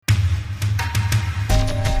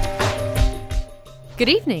Good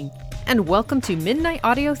evening, and welcome to Midnight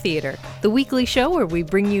Audio Theater, the weekly show where we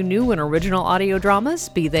bring you new and original audio dramas,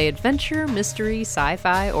 be they adventure, mystery,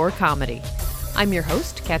 sci-fi, or comedy. I'm your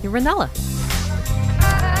host, Kathy Ranella.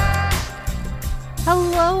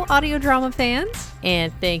 Hello, audio drama fans,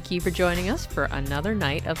 and thank you for joining us for another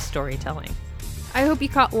night of storytelling. I hope you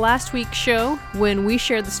caught last week's show when we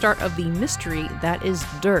shared the start of the mystery that is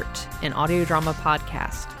Dirt, an audio drama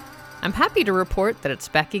podcast. I'm happy to report that it's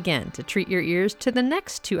back again to treat your ears to the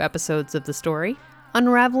next two episodes of the story,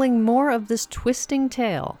 unraveling more of this twisting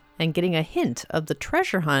tale and getting a hint of the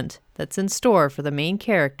treasure hunt that's in store for the main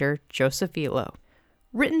character, Joseph Elo.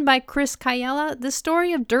 Written by Chris Kayella, the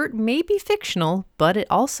story of Dirt may be fictional, but it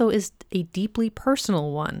also is a deeply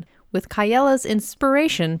personal one, with Kayella's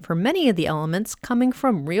inspiration for many of the elements coming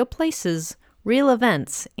from real places, real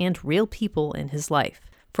events, and real people in his life.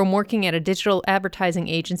 From working at a digital advertising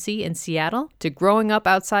agency in Seattle, to growing up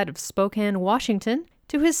outside of Spokane, Washington,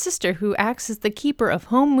 to his sister who acts as the keeper of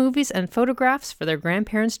home movies and photographs for their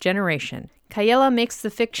grandparents' generation, Kayella makes the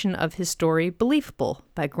fiction of his story believable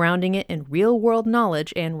by grounding it in real-world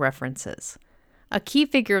knowledge and references. A key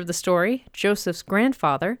figure of the story, Joseph's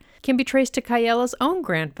grandfather, can be traced to Kayella's own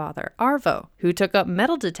grandfather, Arvo, who took up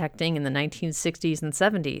metal detecting in the 1960s and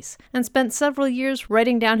 70s, and spent several years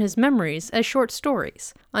writing down his memories as short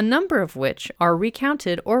stories, a number of which are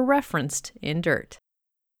recounted or referenced in Dirt.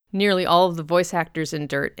 Nearly all of the voice actors in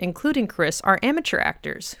Dirt, including Chris, are amateur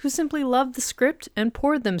actors who simply loved the script and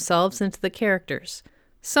poured themselves into the characters,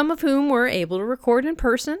 some of whom were able to record in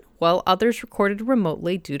person, while others recorded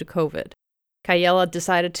remotely due to COVID. Kayella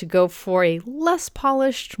decided to go for a less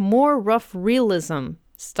polished, more rough realism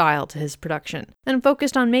style to his production, and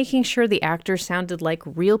focused on making sure the actors sounded like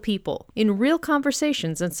real people, in real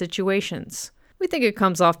conversations and situations. We think it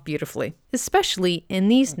comes off beautifully, especially in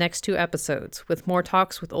these next two episodes, with more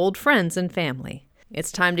talks with old friends and family.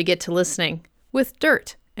 It's time to get to listening with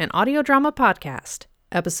Dirt, an audio drama podcast,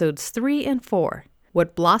 episodes 3 and 4,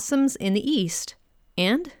 What Blossoms in the East,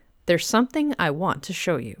 and There's Something I Want to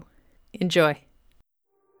Show You. Enjoy.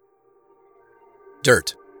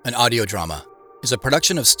 Dirt, an audio drama, is a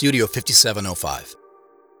production of Studio 5705.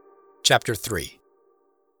 Chapter 3.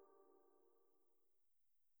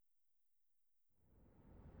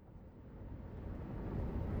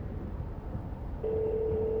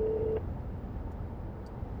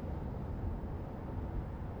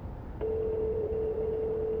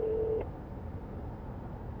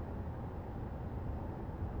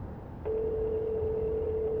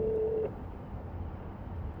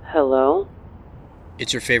 Hello?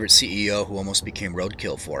 It's your favorite CEO who almost became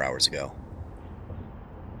roadkill 4 hours ago.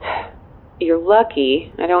 You're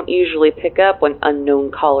lucky. I don't usually pick up when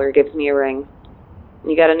unknown caller gives me a ring.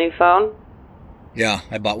 You got a new phone? Yeah,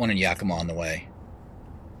 I bought one in Yakima on the way.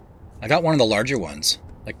 I got one of the larger ones,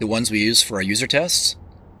 like the ones we use for our user tests.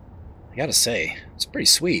 I gotta say, it's pretty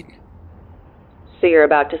sweet. So you're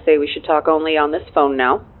about to say we should talk only on this phone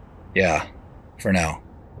now? Yeah, for now.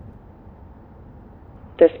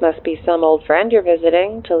 This must be some old friend you're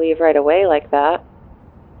visiting to leave right away like that.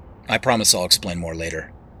 I promise I'll explain more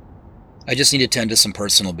later. I just need to tend to some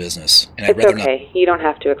personal business, and It's okay. You don't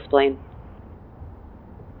have to explain.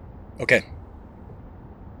 Okay.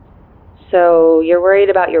 So, you're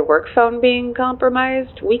worried about your work phone being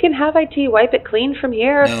compromised? We can have IT wipe it clean from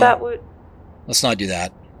here if that would... Let's not do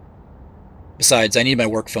that. Besides, I need my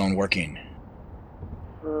work phone working.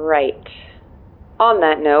 Right. On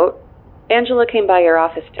that note, Angela came by your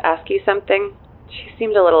office to ask you something. She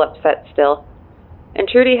seemed a little upset still. And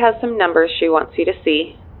Trudy has some numbers she wants you to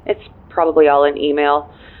see. It's probably all in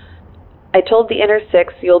email. I told the inner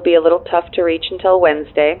six you'll be a little tough to reach until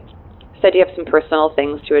Wednesday. Said you have some personal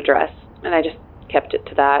things to address, and I just kept it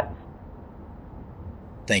to that.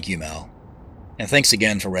 Thank you, Mel. And thanks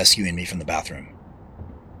again for rescuing me from the bathroom.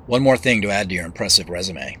 One more thing to add to your impressive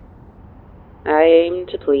resume. I aim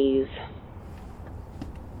to please.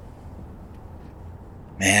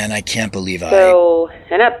 Man, I can't believe So,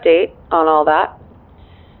 an update on all that.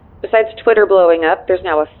 Besides Twitter blowing up, there's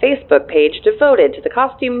now a Facebook page devoted to the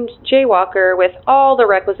costumed jaywalker with all the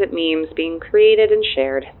requisite memes being created and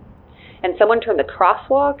shared. And someone turned the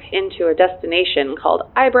crosswalk into a destination called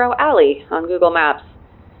Eyebrow Alley on Google Maps.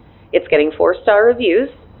 It's getting 4-star reviews,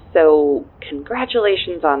 so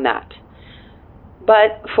congratulations on that.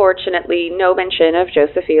 But fortunately, no mention of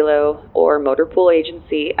Joseph Elo or Motor Pool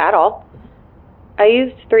Agency at all. I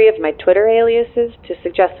used 3 of my Twitter aliases to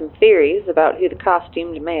suggest some theories about who the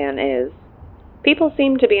costumed man is. People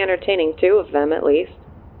seem to be entertaining 2 of them, at least.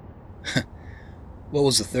 What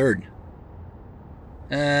was the third?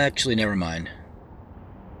 Actually, never mind.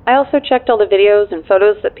 I also checked all the videos and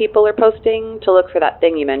photos that people are posting to look for that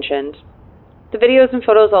thing you mentioned. The videos and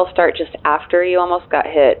photos all start just after you almost got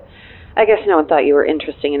hit. I guess no one thought you were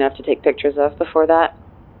interesting enough to take pictures of before that.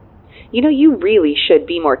 You know, you really should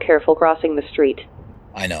be more careful crossing the street.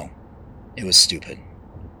 I know. It was stupid.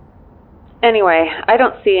 Anyway, I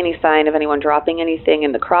don't see any sign of anyone dropping anything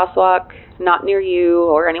in the crosswalk, not near you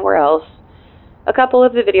or anywhere else. A couple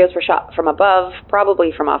of the videos were shot from above,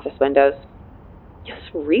 probably from office windows. Just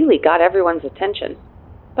really got everyone's attention.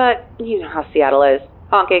 But you know how Seattle is.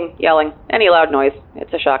 Honking, yelling, any loud noise.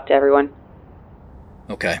 It's a shock to everyone.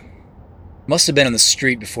 Okay. Must have been on the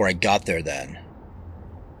street before I got there then.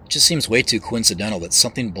 It just seems way too coincidental that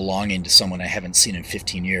something belonging to someone I haven't seen in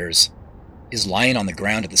 15 years is lying on the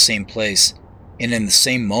ground at the same place and in the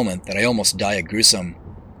same moment that I almost die a gruesome,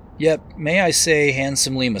 yet may I say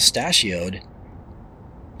handsomely mustachioed,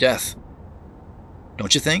 death.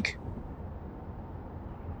 Don't you think?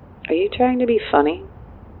 Are you trying to be funny?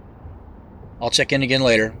 I'll check in again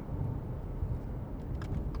later.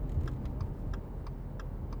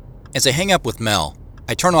 As I hang up with Mel,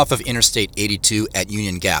 I turn off of Interstate 82 at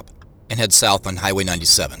Union Gap and head south on Highway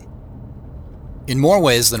 97. In more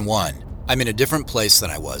ways than one, I'm in a different place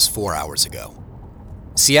than I was 4 hours ago.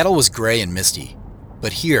 Seattle was gray and misty,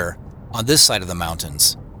 but here, on this side of the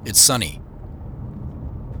mountains, it's sunny.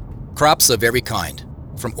 Crops of every kind,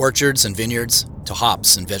 from orchards and vineyards to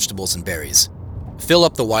hops and vegetables and berries, fill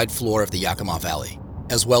up the wide floor of the Yakima Valley,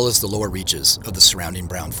 as well as the lower reaches of the surrounding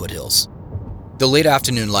brown foothills. The late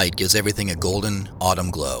afternoon light gives everything a golden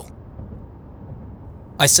autumn glow.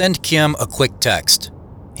 I send Kim a quick text,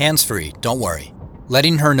 hands-free, don't worry,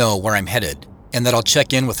 letting her know where I'm headed and that I'll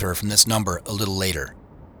check in with her from this number a little later.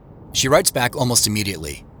 She writes back almost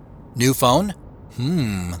immediately, "New phone?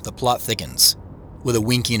 The plot thickens," with a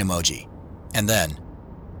winking emoji. And then,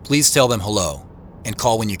 "Please tell them hello and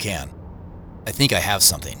call when you can. I think I have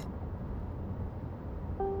something."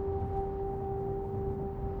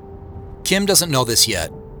 Kim doesn't know this yet,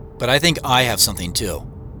 but I think I have something too.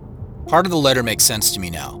 Part of the letter makes sense to me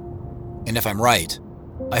now, and if I'm right,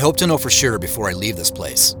 I hope to know for sure before I leave this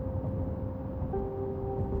place.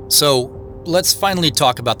 So, let's finally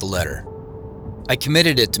talk about the letter. I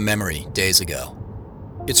committed it to memory days ago.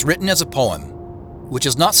 It's written as a poem, which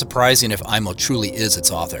is not surprising if Imo truly is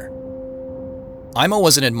its author. Imo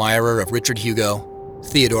was an admirer of Richard Hugo,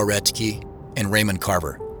 Theodore Roethke, and Raymond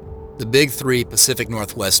Carver, the big three Pacific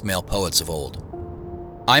Northwest male poets of old.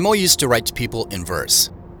 Imo used to write to people in verse,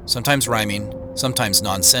 sometimes rhyming, sometimes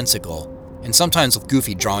nonsensical, and sometimes with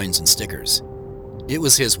goofy drawings and stickers. It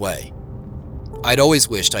was his way. I'd always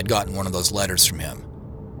wished I'd gotten one of those letters from him.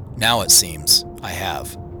 Now it seems I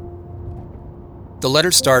have. The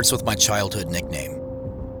letter starts with my childhood nickname.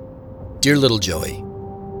 Dear little Joey,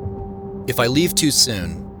 if I leave too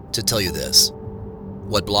soon to tell you this,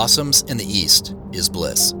 what blossoms in the east is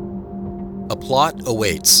bliss. A plot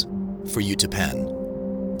awaits for you to pen,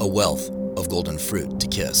 a wealth of golden fruit to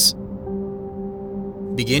kiss.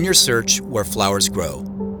 Begin your search where flowers grow,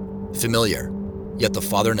 familiar, yet the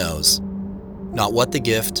Father knows not what the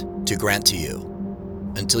gift to grant to you,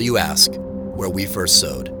 until you ask where we first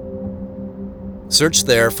sowed. Search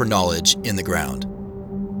there for knowledge in the ground,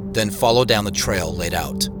 then follow down the trail laid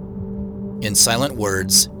out. In silent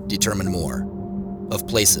words, determine more, of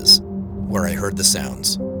places where I heard the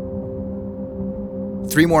sounds.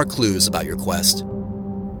 3 more clues about your quest.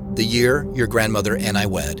 The year your grandmother and I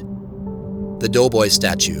wed, the doughboy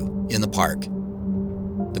statue in the park,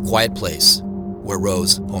 the quiet place where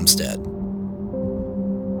Rose homestead.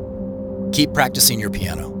 Keep practicing your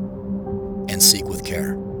piano and seek with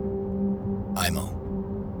care. Imo.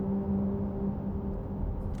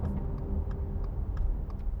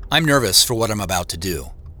 I'm nervous for what I'm about to do.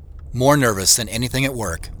 More nervous than anything at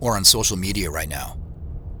work or on social media right now.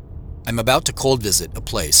 I'm about to cold visit a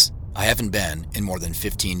place I haven't been in more than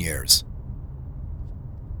 15 years.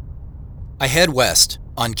 I head west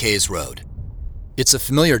on Kays Road. It's a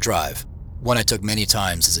familiar drive, one I took many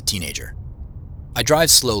times as a teenager. I drive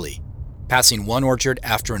slowly, passing one orchard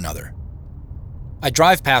after another. I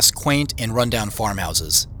drive past quaint and rundown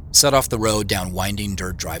farmhouses, set off the road down winding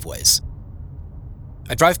dirt driveways.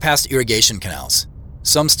 I drive past irrigation canals,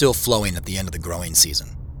 some still flowing at the end of the growing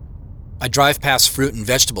season. I drive past fruit and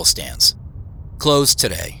vegetable stands, closed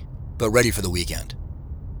today, but ready for the weekend.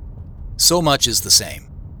 So much is the same,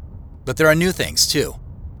 but there are new things too.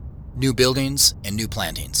 New buildings and new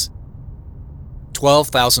plantings.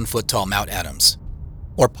 12,000-foot tall Mount Adams,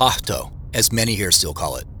 or Pahto, as many here still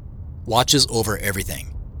call it, watches over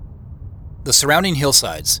everything. The surrounding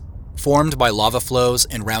hillsides, formed by lava flows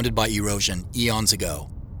and rounded by erosion eons ago,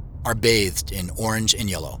 are bathed in orange and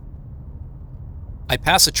yellow. I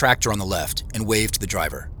pass a tractor on the left and wave to the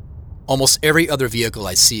driver. Almost every other vehicle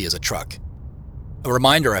I see is a truck. A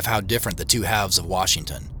reminder of how different the two halves of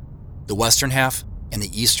Washington, the western half and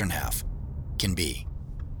the eastern half, can be.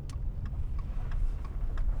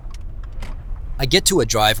 I get to a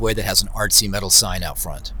driveway that has an artsy metal sign out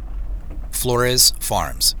front. Flores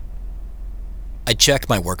Farms. I check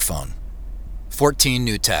my work phone. 14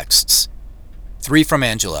 new texts. 3 from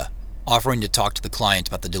Angela, offering to talk to the client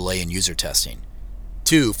about the delay in user testing.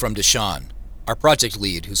 2 from Deshawn, our project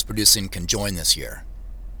lead who's producing Conjoin this year.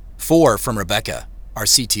 4 from Rebecca, our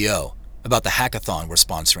CTO, about the hackathon we're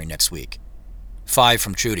sponsoring next week. 5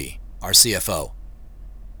 from Trudy, our CFO.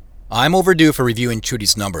 I'm overdue for reviewing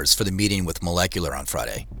Trudy's numbers for the meeting with Molecular on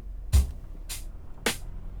Friday.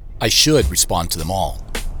 I should respond to them all.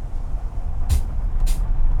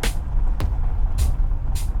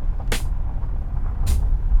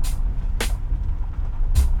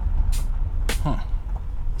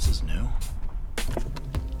 This is new.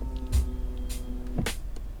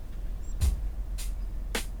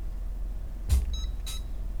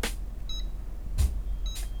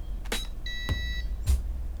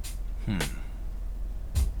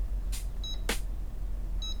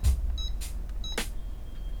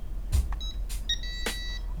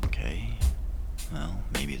 Okay. Well,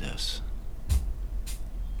 maybe this.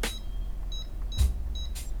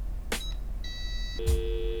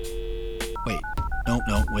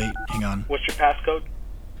 Wait, hang on. What's your passcode?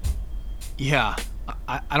 Yeah,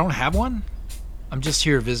 I don't have one. I'm just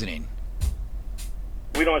here visiting.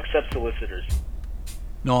 We don't accept solicitors.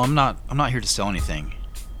 No, I'm not here to sell anything.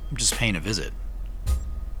 I'm just paying a visit.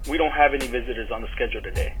 We don't have any visitors on the schedule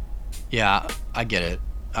today. Yeah, I get it.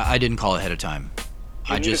 I didn't call ahead of time.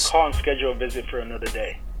 You need to call and schedule a visit for another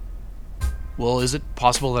day. Well, is it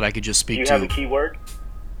possible that I could just speak to... Do you have a keyword?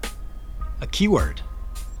 A keyword?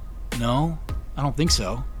 No, I don't think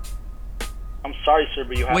so. I'm sorry, sir,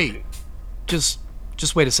 but you have to. Wait, just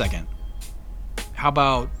wait a second. How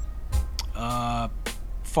about,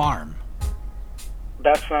 farm?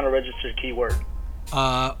 That's not a registered keyword.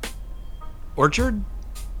 Orchard?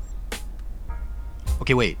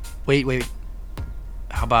 Okay, wait.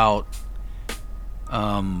 How about,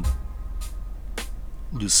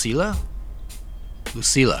 Lucilla?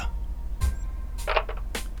 Lucilla.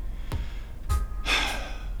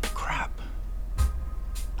 Crap.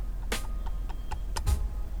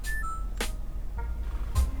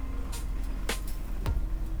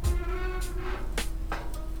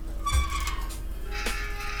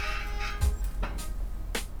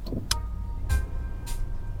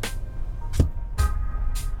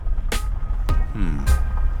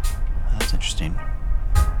 That's interesting.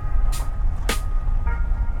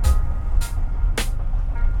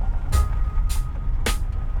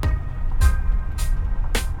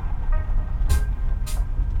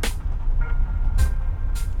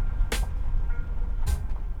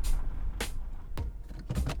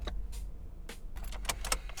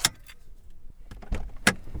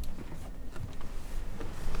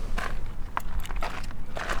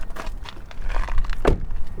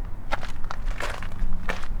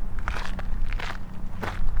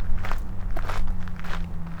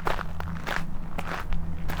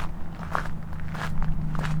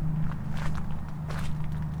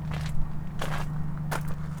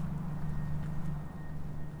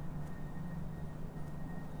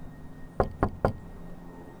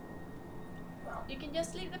 You can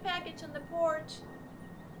just leave the package on the porch.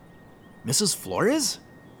 Mrs. Flores?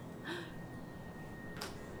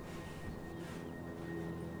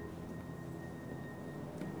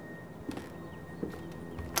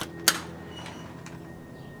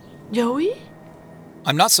 Joey?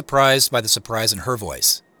 I'm not surprised by the surprise in her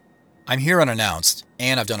voice. I'm here unannounced,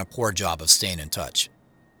 and I've done a poor job of staying in touch.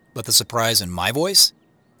 But the surprise in my voice?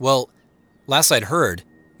 Well, last I'd heard,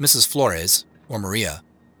 Mrs. Flores, or Maria,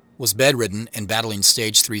 was bedridden and battling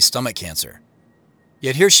stage 3 stomach cancer.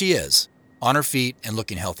 Yet here she is, on her feet and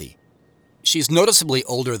looking healthy. She's noticeably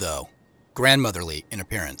older though, grandmotherly in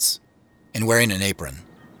appearance, and wearing an apron.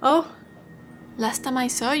 Oh, last time I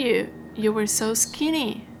saw you, you were so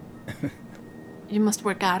skinny. You must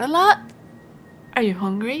work out a lot? Are you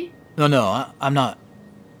hungry? No, I'm not.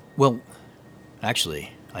 Well,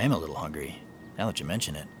 actually, I am a little hungry, now that you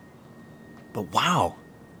mention it. But wow,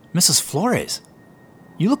 Mrs. Flores,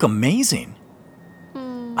 you look amazing.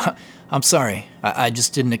 I'm sorry, I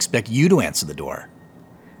just didn't expect you to answer the door.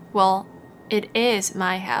 Well, it is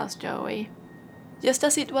my house, Joey. Just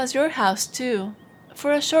as it was your house, too.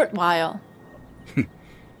 For a short while.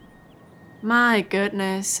 My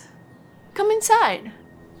goodness. Come inside.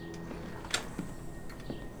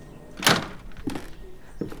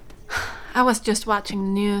 I was just watching the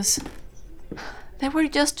news. They were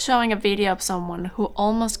just showing a video of someone who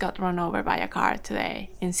almost got run over by a car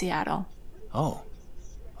today in Seattle. Oh.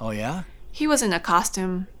 Oh, yeah? He was in a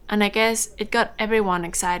costume, and I guess it got everyone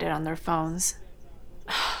excited on their phones.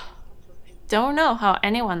 Don't know how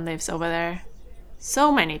anyone lives over there.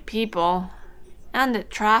 So many people. And the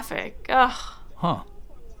traffic. Ugh. Huh.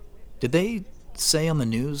 Did they say on the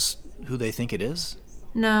news who they think it is?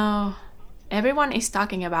 No. Everyone is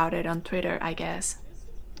talking about it on Twitter, I guess.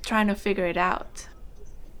 Trying to figure it out.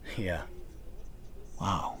 Yeah.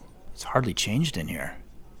 Wow. It's hardly changed in here.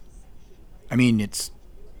 I mean, it's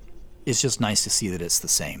just nice to see that it's the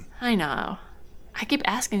same. I know. I keep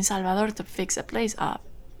asking Salvador to fix the place up.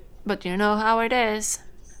 But you know how it is.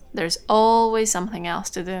 There's always something else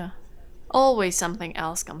to do. Always something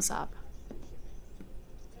else comes up.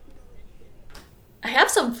 I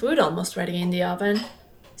have some food almost ready in the oven.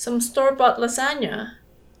 Some store-bought lasagna.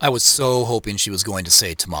 I was so hoping she was going to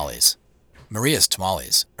say tamales. Maria's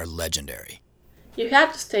tamales are legendary. You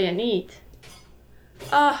have to stay and eat.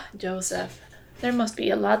 Ah, Joseph. There must be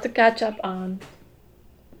a lot to catch up on.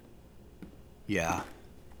 Yeah.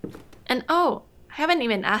 And oh, I haven't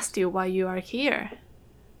even asked you why you are here.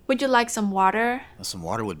 Would you like some water? Some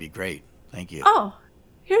water would be great. Thank you. Oh,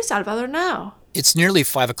 here's Salvador now. It's nearly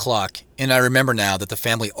 5 o'clock, and I remember now that the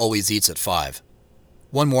family always eats at 5.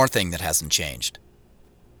 One more thing that hasn't changed.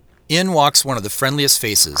 In walks one of the friendliest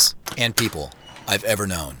faces and people I've ever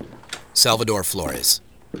known, Salvador Flores.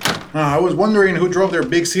 I was wondering who drove their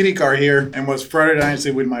big city car here and was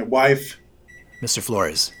fraternizing with my wife. Mr.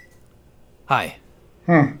 Flores. Hi.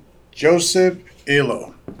 Joseph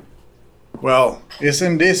Illo. Well,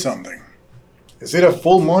 isn't this something? Is it a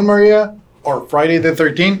full moon, Maria? Or Friday the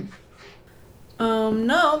 13th?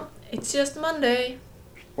 No, it's just Monday.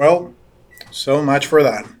 Well, so much for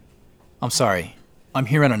that. I'm sorry. I'm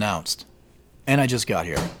here unannounced. And I just got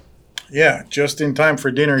here. Yeah, just in time for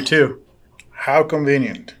dinner, too. How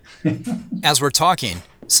convenient. As we're talking,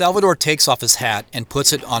 Salvador takes off his hat and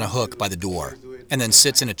puts it on a hook by the door, and then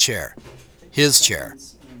sits in a chair, his chair,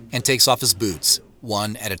 and takes off his boots,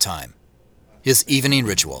 one at a time. His evening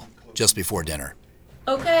ritual, just before dinner.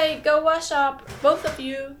 Okay, go wash up, both of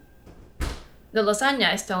you. The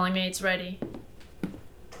lasagna is telling me it's ready.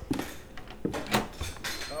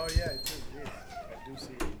 Oh, yeah, I do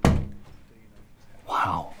see it.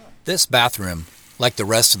 Wow. This bathroom, like the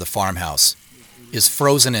rest of the farmhouse, is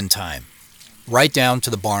frozen in time, right down to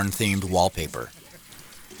the barn-themed wallpaper.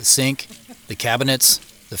 The sink, the cabinets,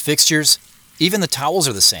 the fixtures, even the towels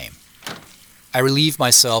are the same. I relieve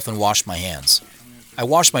myself and wash my hands. I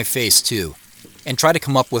wash my face, too, and try to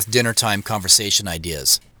come up with dinner-time conversation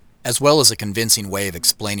ideas, as well as a convincing way of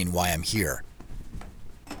explaining why I'm here.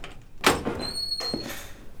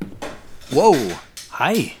 Whoa!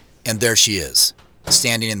 Hi! And there she is,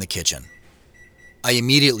 standing in the kitchen. I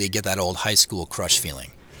immediately get that old high school crush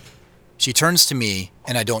feeling. She turns to me,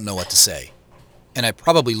 and I don't know what to say. And I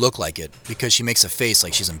probably look like it because she makes a face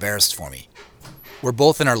like she's embarrassed for me. We're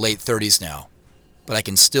both in our late 30s now, but I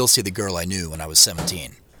can still see the girl I knew when I was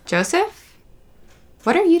 17. Joseph?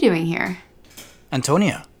 What are you doing here?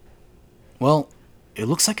 Antonia. Well, it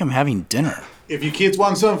looks like I'm having dinner. If you kids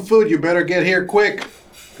want some food, you better get here quick,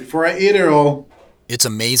 before I eat it all. It's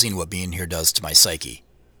amazing what being here does to my psyche.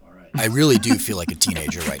 I really do feel like a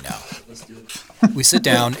teenager right now. We sit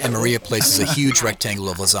down, and Maria places a huge rectangle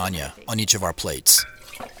of lasagna on each of our plates.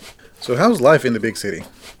 So how's life in the big city?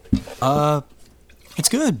 It's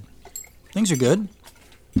good. Things are good.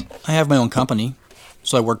 I have my own company,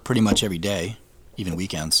 so I work pretty much every day, even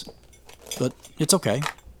weekends. But it's okay.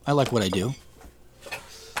 I like what I do.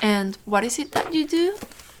 And what is it that you do?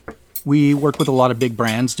 We work with a lot of big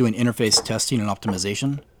brands doing interface testing and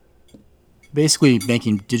optimization. Basically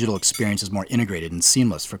making digital experiences more integrated and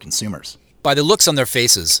seamless for consumers. By the looks on their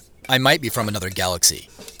faces, I might be from another galaxy.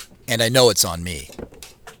 And I know it's on me.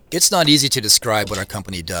 It's not easy to describe what our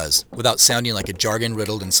company does without sounding like a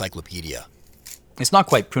jargon-riddled encyclopedia. It's not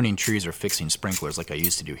quite pruning trees or fixing sprinklers like I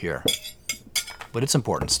used to do here. But it's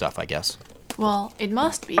important stuff, I guess. Well, it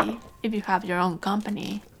must be, if you have your own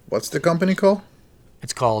company. What's the company called?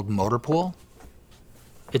 It's called Motorpool.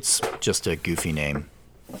 It's just a goofy name.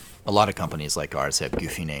 A lot of companies like ours have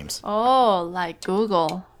goofy names. Oh, like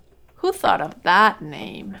Google. Who thought of that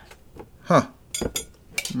name? Huh.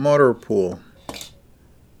 Motorpool.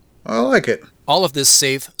 I like it. All of this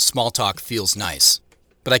safe, small talk feels nice.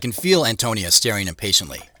 But I can feel Antonia staring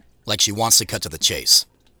impatiently, like she wants to cut to the chase.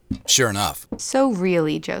 Sure enough. So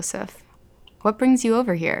really, Joseph, what brings you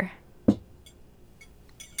over here?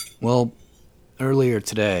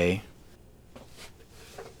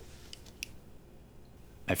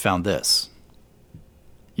 I found this.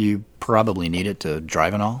 You probably need it to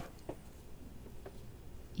drive and all.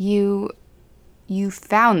 You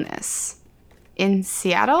found this? In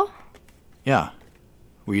Seattle? Yeah.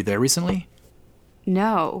 Were you there recently?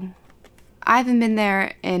 No. I haven't been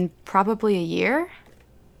there in probably a year.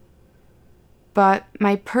 But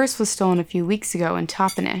my purse was stolen a few weeks ago in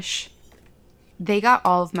Toppenish. They got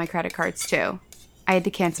all of my credit cards too. I had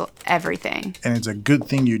to cancel everything. And it's a good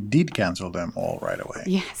thing you did cancel them all right away.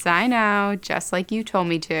 Yes, I know, just like you told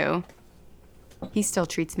me to. He still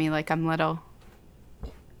treats me like I'm little.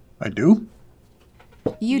 I do?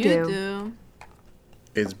 You do.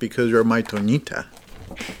 It's because you're my Toñita.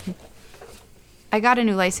 I got a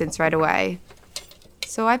new license right away.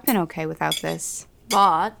 So I've been okay without this.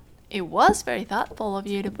 But it was very thoughtful of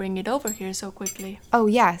you to bring it over here so quickly. Oh,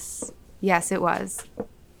 yes. Yes, it was.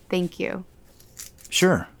 Thank you.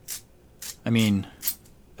 Sure. I mean,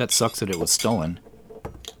 that sucks that it was stolen.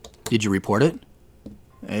 Did you report it?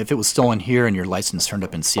 If it was stolen here and your license turned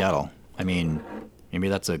up in Seattle, I mean, maybe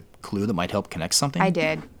that's a clue that might help connect something? I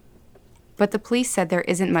did. But the police said there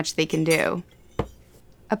isn't much they can do.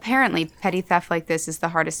 Apparently, petty theft like this is the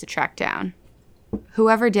hardest to track down.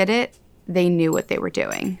 Whoever did it, they knew what they were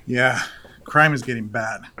doing. Yeah, crime is getting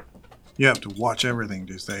bad. You have to watch everything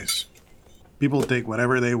these days. People take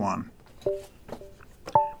whatever they want.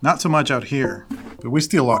 Not so much out here, but we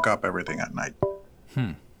still lock up everything at night.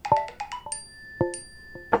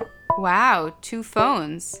 Wow, 2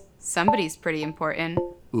 phones. Somebody's pretty important.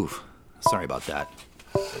 Oof, sorry about that.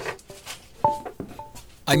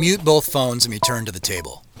 I mute both phones and return to the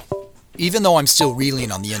table. Even though I'm still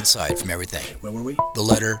reeling on the inside from everything. Where were we? The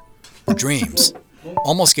letter, the dreams,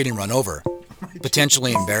 almost getting run over,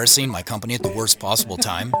 potentially embarrassing my company at the worst possible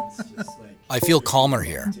time. I feel calmer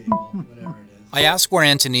here. I ask where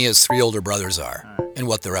Antonia's 3 older brothers are and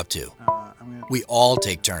what they're up to. We all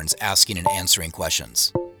take turns asking and answering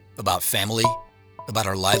questions about family, about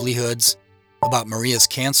our livelihoods, about Maria's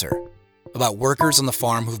cancer, about workers on the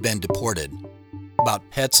farm who've been deported, about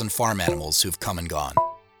pets and farm animals who've come and gone.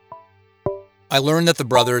 I learned that the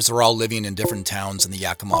brothers are all living in different towns in the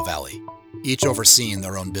Yakima Valley, each overseeing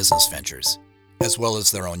their own business ventures, as well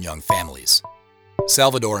as their own young families.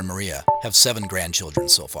 Salvador and Maria have 7 grandchildren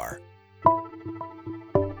so far.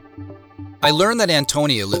 I learned that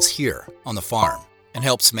Antonia lives here on the farm and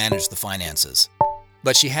helps manage the finances,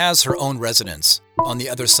 but she has her own residence on the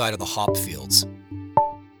other side of the hop fields.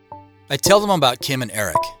 I tell them about Kim and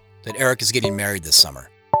Eric, that Eric is getting married this summer.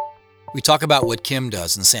 We talk about what Kim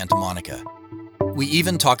does in Santa Monica. We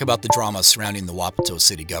even talk about the drama surrounding the Wapato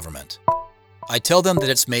city government. I tell them that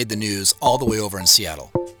it's made the news all the way over in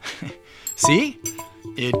Seattle. See?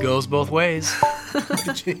 It goes both ways.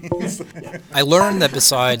 I learned that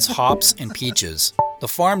besides hops and peaches, the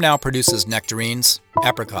farm now produces nectarines,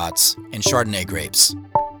 apricots, and Chardonnay grapes.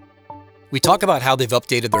 We talk about how they've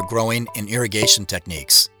updated their growing and irrigation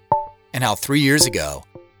techniques, and how 3 years ago,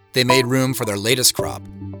 they made room for their latest crop,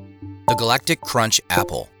 the Galactic Crunch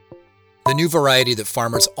apple, the new variety that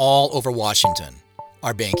farmers all over Washington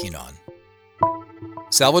are banking on.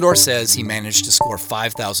 Salvador says he managed to score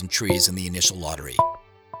 5,000 trees in the initial lottery.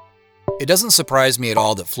 It doesn't surprise me at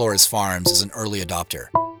all that Flores Farms is an early adopter.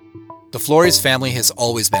 The Flores family has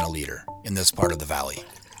always been a leader in this part of the valley.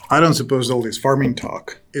 I don't suppose all this farming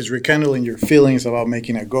talk is rekindling your feelings about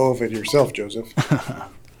making a go of it yourself, Joseph.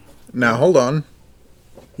 Now, hold on.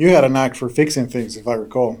 You had a knack for fixing things, if I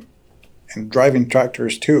recall, and driving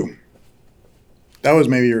tractors, too. That was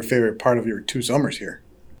maybe your favorite part of your 2 summers here.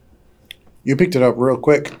 You picked it up real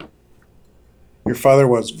quick. Your father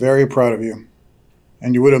was very proud of you,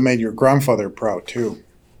 and you would have made your grandfather proud, too.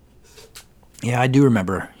 Yeah, I do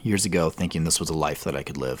remember years ago thinking this was a life that I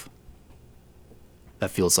could live. That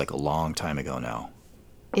feels like a long time ago now.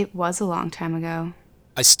 It was a long time ago.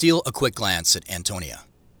 I steal a quick glance at Antonia.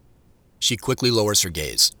 She quickly lowers her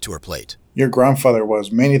gaze to her plate. Your grandfather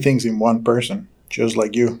was many things in one person, just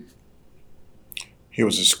like you. He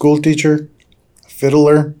was a school teacher, a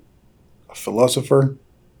fiddler, a philosopher,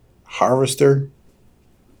 a harvester.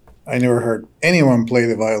 I never heard anyone play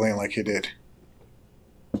the violin like he did.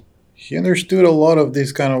 He understood a lot of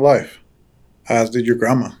this kind of life, as did your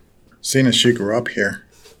grandma, seeing as she grew up here.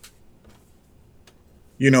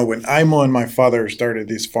 You know, when Aimo and my father started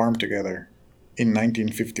this farm together in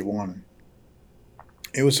 1951,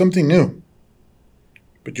 it was something new.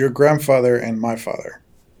 But your grandfather and my father,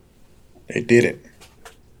 they did it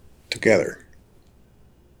together.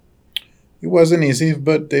 It wasn't easy,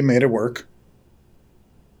 but they made it work.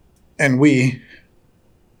 And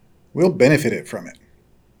we'll benefit from it.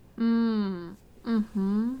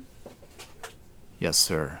 Mm-hmm. Yes,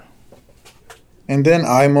 sir. And then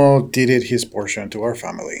Aimo deeded his portion to our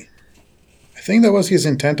family. I think that was his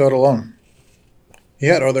intent all along. He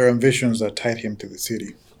had other ambitions that tied him to the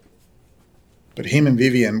city. But him and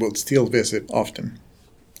Vivian would still visit often,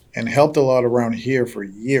 and helped a lot around here for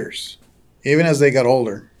years, even as they got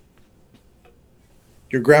older.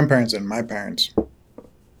 Your grandparents and my parents,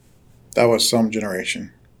 that was some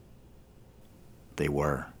generation. They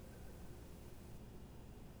were.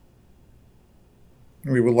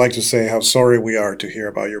 We would like to say how sorry we are to hear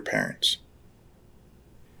about your parents.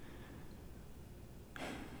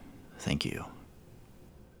 Thank you.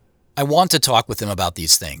 I want to talk with them about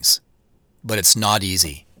these things, but it's not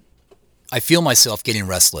easy. I feel myself getting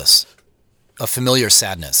restless, a familiar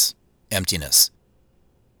sadness, emptiness.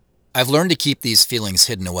 I've learned to keep these feelings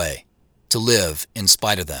hidden away, to live in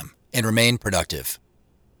spite of them, and remain productive.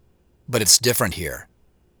 But it's different here.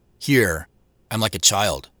 Here, I'm like a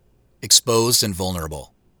child, exposed and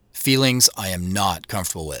vulnerable, feelings I am not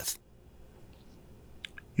comfortable with.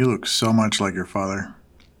 You look so much like your father,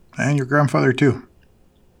 and your grandfather too.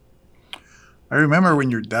 I remember when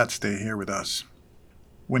your dad stayed here with us,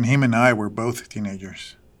 when him and I were both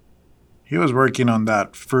teenagers. He was working on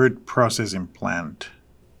that food processing plant.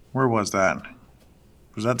 Where was that?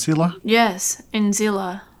 Was that Zila? Yes, in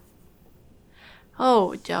Zila.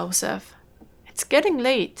 Oh, Joseph, it's getting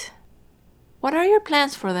late. What are your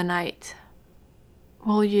plans for the night?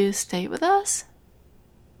 Will you stay with us?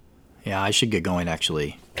 Yeah, I should get going,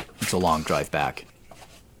 actually. It's a long drive back.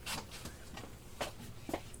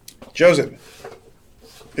 Joseph,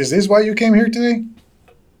 is this why you came here today?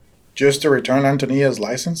 Just to return Antonia's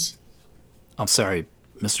license? I'm sorry,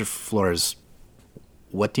 Mr. Flores.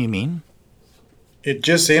 What do you mean? It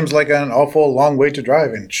just seems like an awful long way to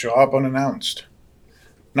drive and show up unannounced.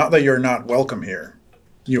 Not that you're not welcome here.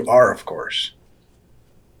 You are, of course.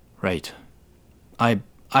 Right. I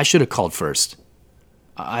should have called first.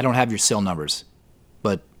 I don't have your cell numbers.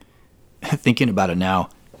 But thinking about it now,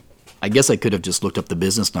 I guess I could have just looked up the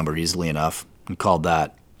business number easily enough and called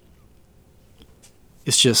that.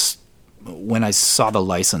 It's just, when I saw the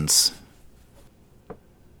license,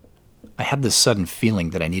 I had this sudden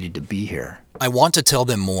feeling that I needed to be here. I want to tell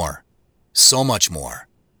them more. So much more.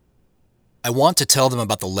 I want to tell them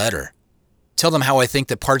about the letter. Tell them how I think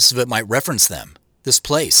that parts of it might reference them, this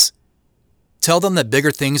place. Tell them that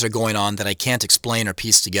bigger things are going on that I can't explain or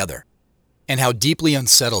piece together, and how deeply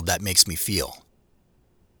unsettled that makes me feel.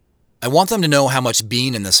 I want them to know how much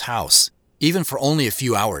being in this house, even for only a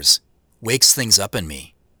few hours, wakes things up in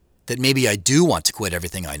me, that maybe I do want to quit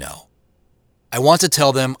everything I know. I want to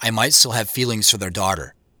tell them I might still have feelings for their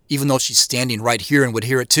daughter, even though she's standing right here and would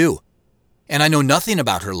hear it too. And I know nothing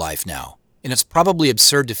about her life now, and it's probably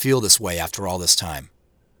absurd to feel this way after all this time.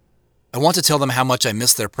 I want to tell them how much I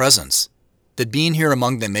miss their presence, that being here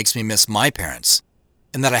among them makes me miss my parents,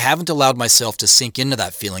 and that I haven't allowed myself to sink into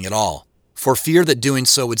that feeling at all, for fear that doing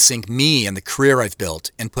so would sink me and the career I've built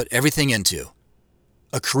and put everything into.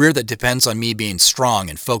 A career that depends on me being strong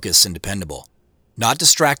and focused and dependable, not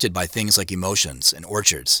distracted by things like emotions and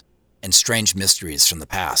orchards and strange mysteries from the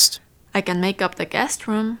past. I can make up the guest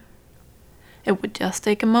room. It would just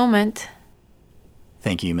take a moment.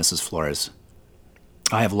 Thank you, Mrs. Flores.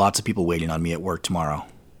 I have lots of people waiting on me at work tomorrow.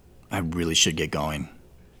 I really should get going.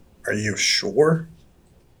 Are you sure?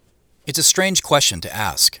 It's a strange question to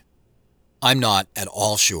ask. I'm not at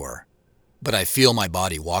all sure, but I feel my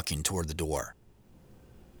body walking toward the door.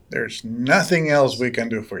 There's nothing else we can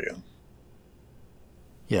do for you.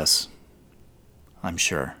 Yes, I'm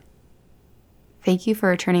sure. Thank you for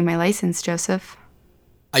returning my license, Joseph.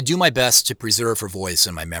 I do my best to preserve her voice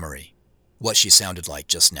in my memory, what she sounded like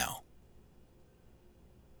just now.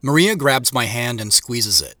 Maria grabs my hand and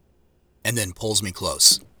squeezes it, and then pulls me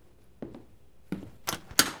close.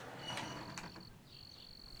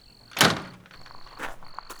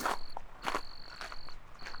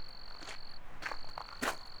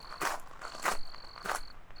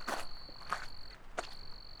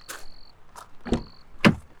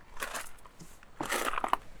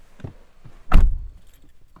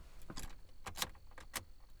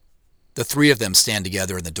 The three of them stand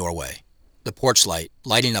together in the doorway, the porch light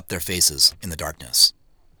lighting up their faces in the darkness.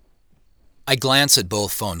 I glance at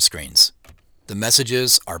both phone screens. The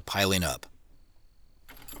messages are piling up.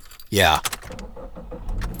 Yeah.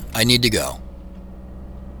 I need to go.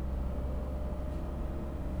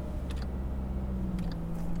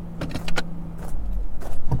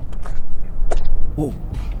 Whoa.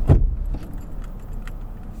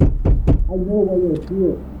 I know why you're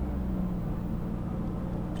here.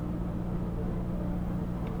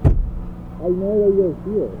 I know why you're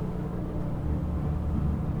here.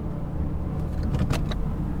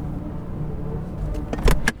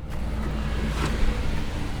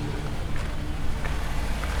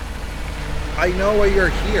 I know why you're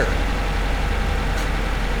here.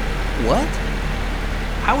 What?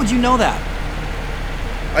 How would you know that?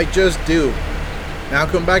 I just do. Now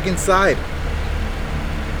come back inside.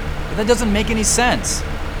 But that doesn't make any sense.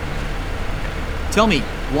 Tell me,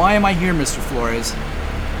 why am I here, Mr. Flores?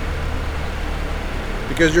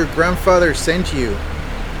 Because your grandfather sent you.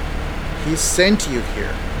 He sent you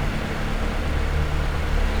here.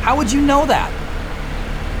 How would you know that?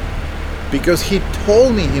 Because he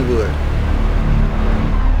told me he would.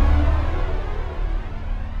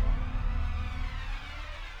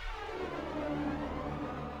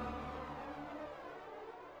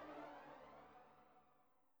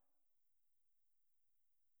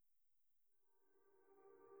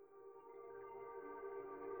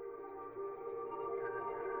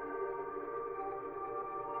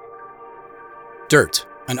 Dirt,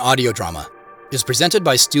 an audio drama, is presented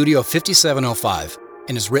by Studio 5705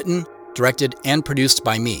 and is written, directed, and produced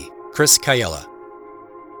by me, Chris Cayella.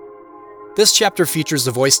 This chapter features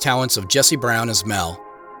the voice talents of Jesse Brown as Mel,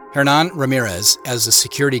 Hernan Ramirez as the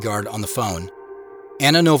security guard on the phone,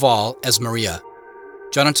 Anna Noval as Maria,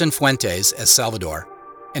 Jonathan Fuentes as Salvador,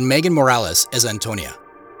 and Megan Morales as Antonia.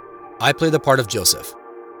 I play the part of Joseph.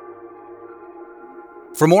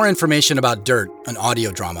 For more information about Dirt, an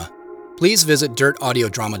audio drama, please visit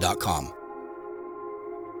dirtaudiodrama.com.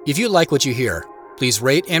 If you like what you hear, please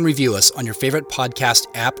rate and review us on your favorite podcast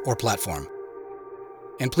app or platform.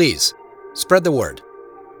 And please, spread the word.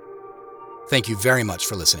 Thank you very much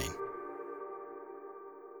for listening.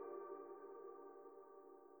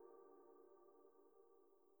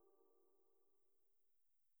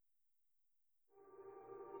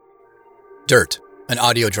 Dirt, an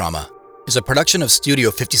audio drama, is a production of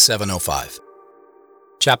Studio 5705.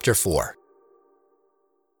 Chapter 4.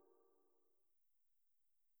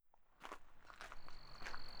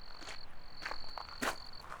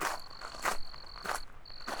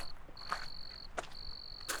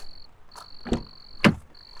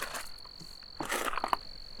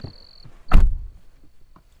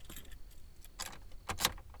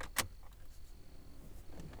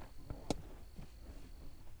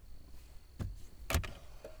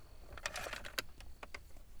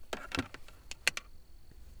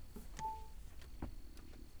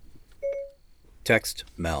 Text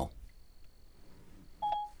Mel.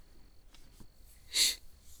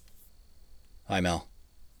 Hi, Mel.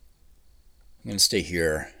 I'm going to stay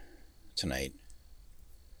here tonight.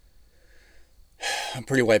 I'm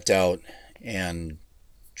pretty wiped out, and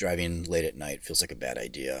driving late at night feels like a bad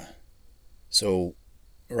idea. So,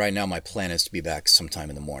 right now my plan is to be back sometime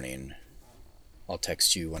in the morning. I'll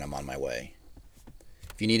text you when I'm on my way.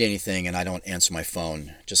 If you need anything and I don't answer my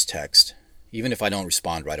phone, just text. Even if I don't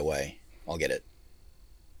respond right away, I'll get it.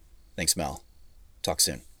 Thanks, Mel. Talk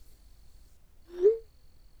soon.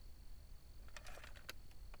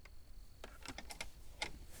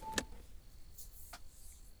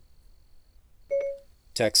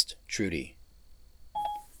 Text Trudy.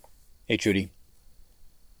 Hey, Trudy.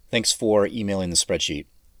 Thanks for emailing the spreadsheet.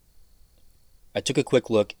 I took a quick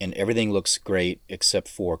look and everything looks great except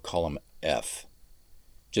for column F.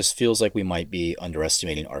 Just feels like we might be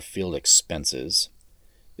underestimating our field expenses,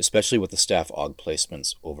 especially with the staff aug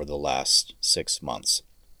placements over the last 6 months.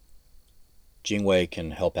 Jingwei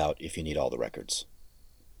can help out if you need all the records.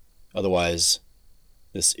 Otherwise,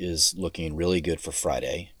 this is looking really good for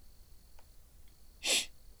Friday.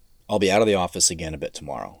 I'll be out of the office again a bit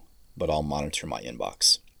tomorrow, but I'll monitor my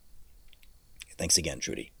inbox. Thanks again,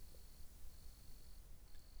 Trudy.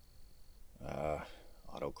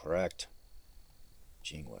 Autocorrect.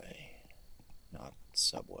 Jingwei, not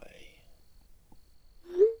Subway.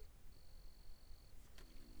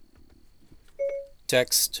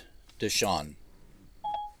 Text Deshawn.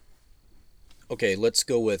 Okay, let's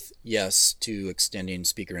go with yes to extending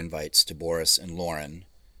speaker invites to Boris and Lauren,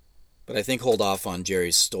 but I think hold off on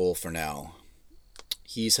Jerry Stoll for now.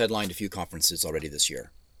 He's headlined a few conferences already this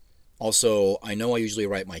year. Also, I know I usually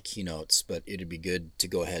write my keynotes, but it'd be good to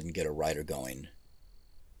go ahead and get a writer going.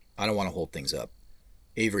 I don't want to hold things up.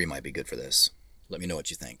 Avery might be good for this. Let me know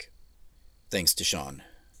what you think. Thanks, Deshawn.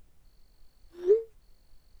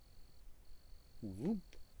 Whoop.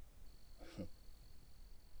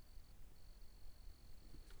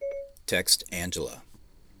 Text Angela.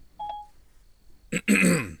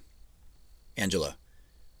 Angela,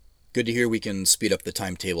 good to hear we can speed up the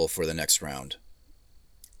timetable for the next round.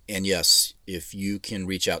 And yes, if you can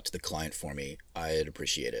reach out to the client for me, I'd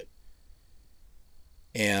appreciate it.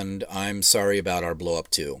 And I'm sorry about our blow up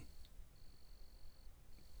too.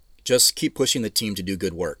 Just keep pushing the team to do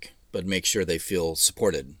good work, but make sure they feel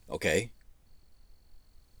supported, okay?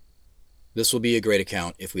 This will be a great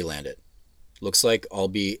account if we land it. Looks like I'll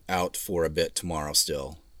be out for a bit tomorrow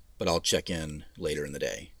still, but I'll check in later in the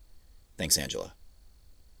day. Thanks, Angela.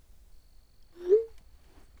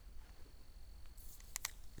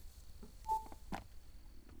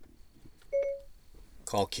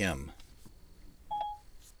 Call Kim.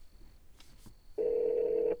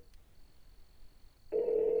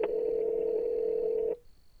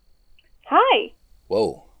 Hi.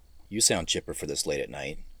 Whoa, you sound chipper for this late at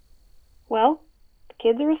night. Well, the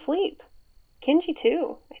kids are asleep. Kenji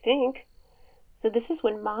too, I think. So this is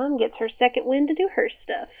when Mom gets her second wind to do her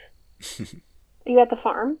stuff. Are you at the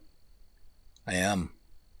farm? I am.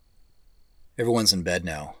 Everyone's in bed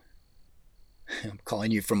now. I'm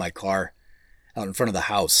calling you from my car out in front of the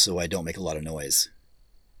house so I don't make a lot of noise.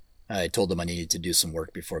 I told them I needed to do some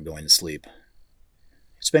work before going to sleep.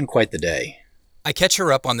 It's been quite the day. I catch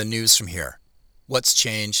her up on the news from here. What's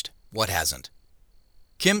changed, what hasn't.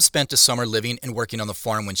 Kim spent a summer living and working on the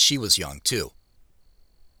farm when she was young, too.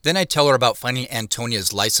 Then I tell her about finding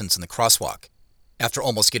Antonia's license in the crosswalk, after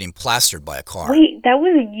almost getting plastered by a car. Wait, that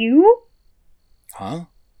was you? Huh?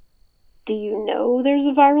 Do you know there's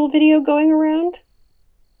a viral video going around?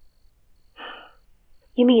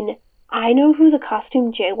 You mean I know who the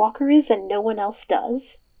costume jaywalker is and no one else does?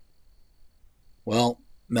 Well,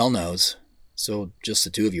 Mel knows. So just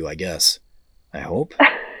the two of you, I guess. I hope.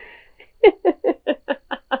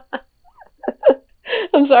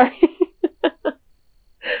 I'm sorry.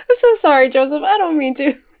 I'm so sorry, Joseph. I don't mean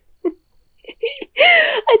to.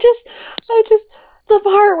 I just, the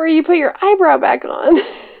part where you put your eyebrow back on.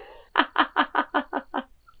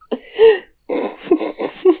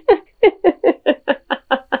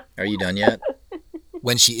 Are you done yet?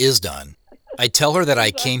 When she is done, I tell her that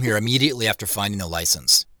I came here immediately after finding the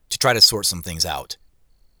license to try to sort some things out.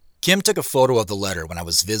 Kim took a photo of the letter when I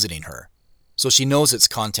was visiting her, so she knows its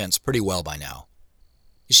contents pretty well by now.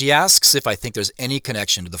 She asks if I think there's any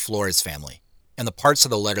connection to the Flores family and the parts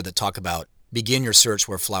of the letter that talk about begin your search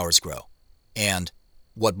where flowers grow and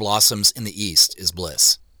what blossoms in the east is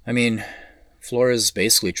bliss. I mean, Flores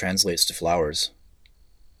basically translates to flowers,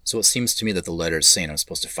 so it seems to me that the letter is saying I'm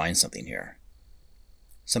supposed to find something here.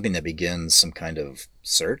 Something that begins some kind of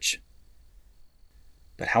search?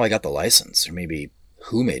 But how I got the license, or maybe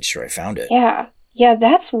who made sure I found it? Yeah,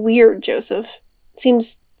 that's weird, Joseph. Seems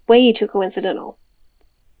way too coincidental.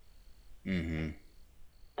 Mm-hmm.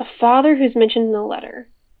 The father who's mentioned in the letter.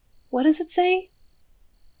 What does it say?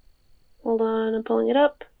 Hold on, I'm pulling it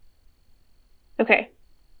up. Okay.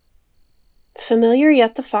 Familiar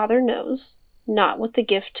yet the father knows, not what the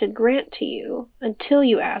gift to grant to you, until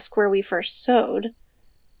you ask where we first sowed.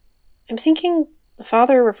 I'm thinking the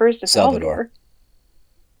father refers to Salvador.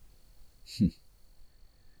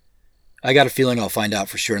 I got a feeling I'll find out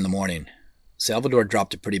for sure in the morning. Salvador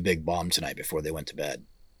dropped a pretty big bomb tonight before they went to bed.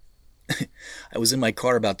 I was in my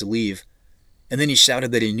car about to leave, and then he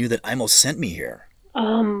shouted that he knew that Imo sent me here.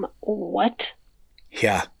 What?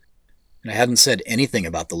 Yeah, and I hadn't said anything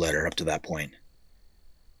about the letter up to that point.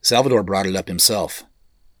 Salvador brought it up himself.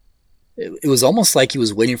 It was almost like he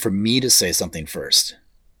was waiting for me to say something first.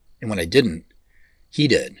 And when I didn't, he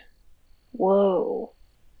did. Whoa.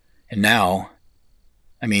 And now,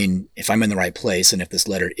 I mean, if I'm in the right place and if this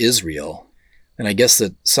letter is real, then I guess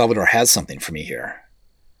that Salvador has something for me here.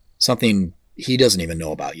 Something he doesn't even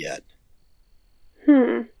know about yet.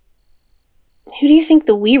 Who do you think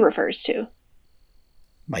the we refers to?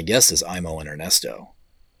 My guess is Imo and Ernesto.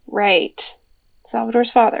 Right. Salvador's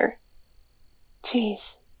father. Jeez.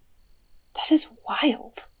 That is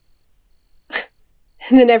wild.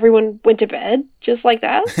 And then everyone went to bed, just like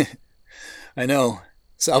that? I know.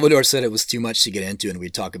 Salvador said it was too much to get into and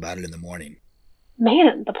we'd talk about it in the morning.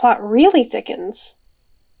 Man, the plot really thickens.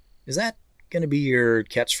 Is that going to be your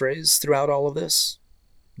catchphrase throughout all of this?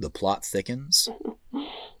 The plot thickens?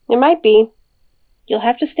 It might be. You'll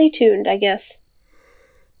have to stay tuned, I guess.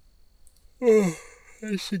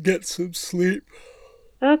 I should get some sleep.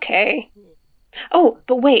 Okay. Oh,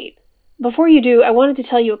 but wait. Before you do, I wanted to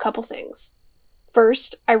tell you a couple things.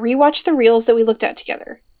 First, I rewatched the reels that we looked at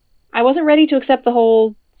together. I wasn't ready to accept the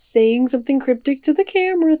whole saying something cryptic to the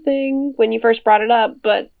camera thing when you first brought it up,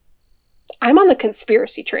 but I'm on the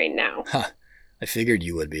conspiracy train now. I figured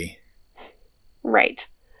you would be. Right.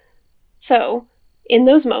 So, in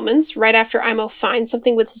those moments, right after Imo finds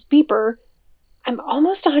something with his beeper, I'm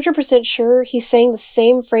almost 100% sure he's saying the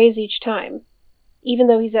same phrase each time, even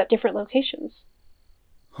though he's at different locations.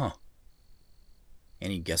 Huh.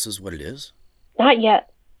 Any guesses what it is? Not yet.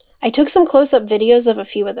 I took some close-up videos of a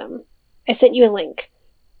few of them. I sent you a link.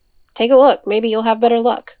 Take a look. Maybe you'll have better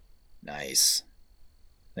luck. Nice.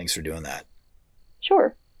 Thanks for doing that.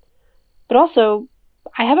 Sure. But also,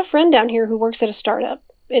 I have a friend down here who works at a startup.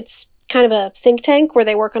 It's kind of a think tank where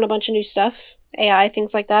they work on a bunch of new stuff, AI,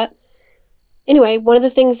 things like that. Anyway, one of the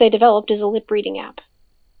things they developed is a lip reading app.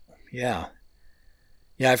 Yeah,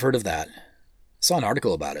 I've heard of that. I saw an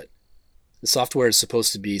article about it. The software is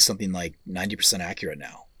supposed to be something like 90% accurate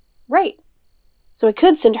now. Right. So I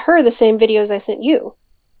could send her the same videos I sent you.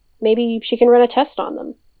 Maybe she can run a test on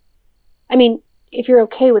them. I mean, if you're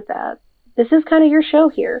okay with that. This is kind of your show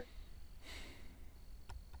here.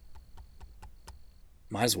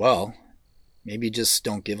 Might as well. Maybe just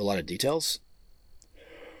don't give a lot of details?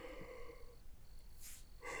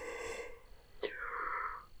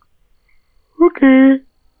 Okay.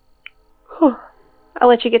 I'll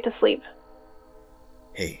let you get to sleep.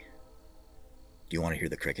 Hey, do you want to hear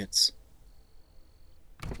the crickets?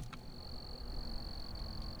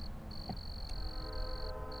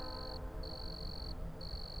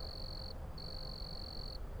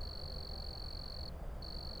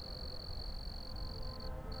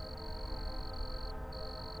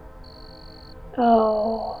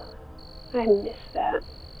 Oh, I miss that.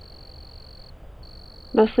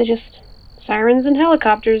 Mostly just sirens and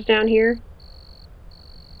helicopters down here.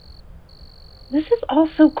 This is all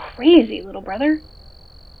so crazy, little brother.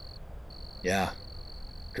 Yeah,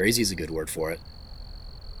 crazy's a good word for it.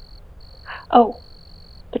 Oh,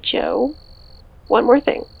 but Joe, one more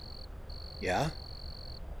thing. Yeah?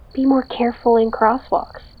 Be more careful in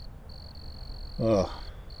crosswalks. Oh,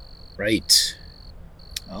 right.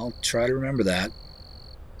 I'll try to remember that.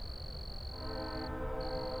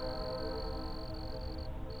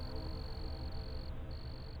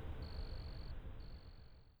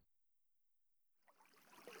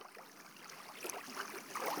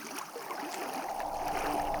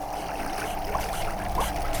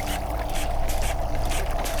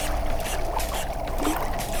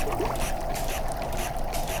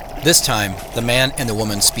 This time, the man and the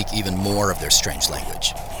woman speak even more of their strange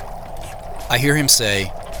language. I hear him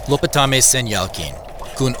say, Lopetame sen yalkin,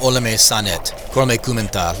 kun oleme sanet, korme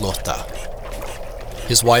kumenta lota.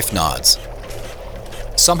 His wife nods.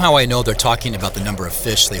 Somehow I know they're talking about the number of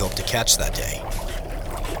fish they hope to catch that day.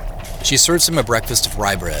 She serves him a breakfast of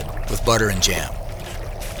rye bread with butter and jam.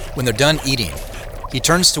 When they're done eating, he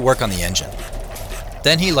turns to work on the engine.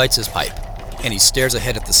 Then he lights his pipe, and he stares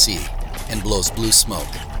ahead at the sea and blows blue smoke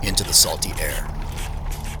into the salty air.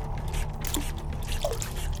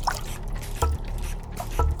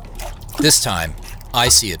 This time, I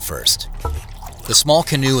see it first. The small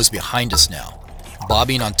canoe is behind us now,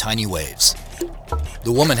 bobbing on tiny waves.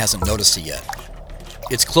 The woman hasn't noticed it yet.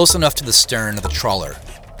 It's close enough to the stern of the trawler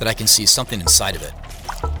that I can see something inside of it,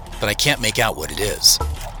 but I can't make out what it is.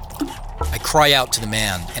 I cry out to the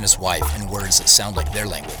man and his wife in words that sound like their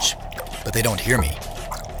language, but they don't hear me.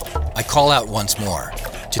 I call out once more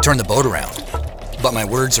to turn the boat around, but my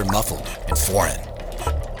words are muffled and foreign.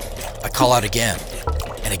 I call out again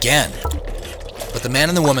and again, but the man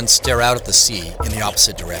and the woman stare out at the sea in the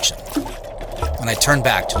opposite direction. When I turn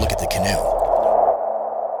back to look at the canoe,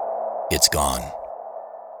 it's gone.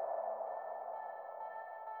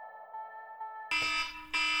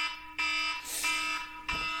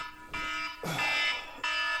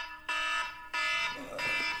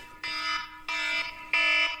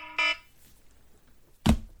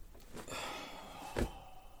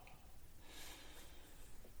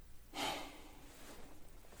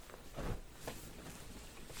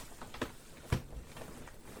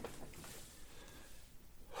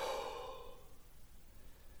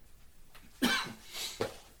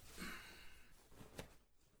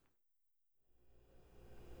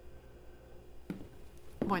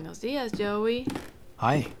 Buenos dias, Joey.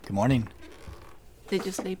 Hi, good morning. Did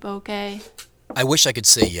you sleep okay? I wish I could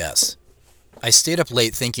say yes. I stayed up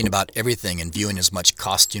late thinking about everything and viewing as much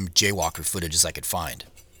costumed jaywalker footage as I could find.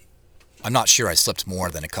 I'm not sure I slept more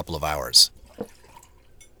than a couple of hours.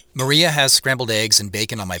 Maria has scrambled eggs and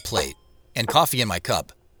bacon on my plate and coffee in my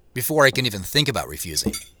cup before I can even think about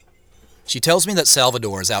refusing. She tells me that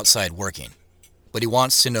Salvador is outside working, but he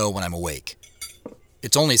wants to know when I'm awake.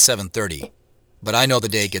 It's only 7:30, but I know the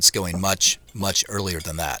day gets going much, much earlier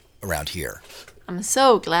than that around here. I'm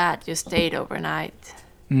so glad you stayed overnight.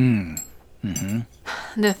 Mm-hmm.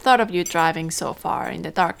 The thought of you driving so far in the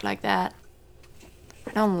dark like that,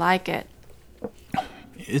 I don't like it.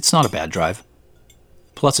 It's not a bad drive.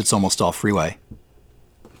 Plus, it's almost all freeway.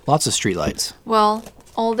 Lots of streetlights. Well,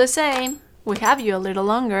 all the same, we have you a little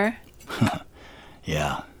longer.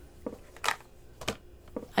 Yeah.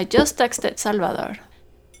 I just texted Salvador.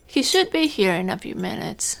 He should be here in a few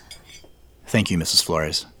minutes. Thank you, Mrs.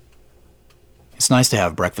 Flores. It's nice to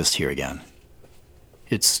have breakfast here again.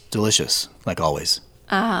 It's delicious, like always.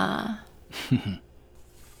 Ah.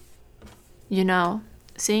 You know,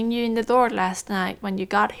 seeing you in the door last night when you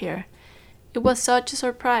got here, it was such a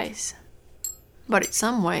surprise. But in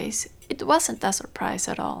some ways, it wasn't a surprise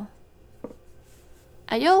at all.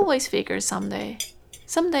 I always figured someday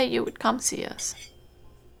you would come see us.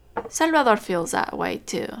 Salvador feels that way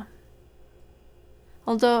too.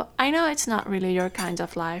 Although I know it's not really your kind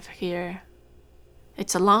of life here.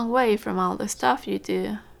 It's a long way from all the stuff you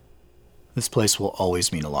do. This place will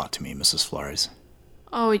always mean a lot to me, Mrs. Flores.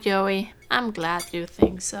 Oh, Joey, I'm glad you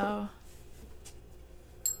think so.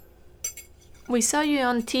 We saw you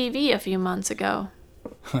on TV a few months ago.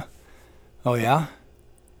 Oh, yeah?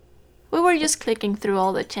 We were just clicking through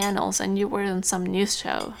all the channels and you were on some news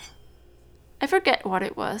show. I forget what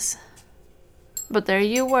it was. But there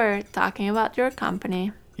you were, talking about your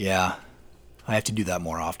company. Yeah, I have to do that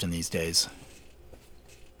more often these days.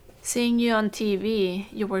 Seeing you on TV,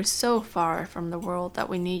 you were so far from the world that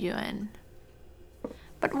we knew you in.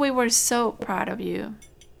 But we were so proud of you.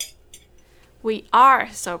 We are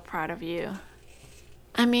so proud of you.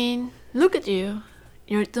 I mean, look at you.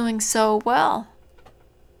 You're doing so well.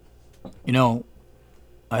 You know,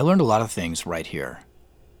 I learned a lot of things right here.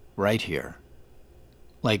 Right here.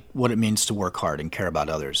 Like what it means to work hard and care about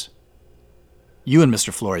others. You and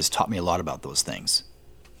Mr. Flores taught me a lot about those things.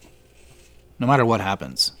 No matter what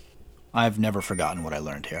happens, I've never forgotten what I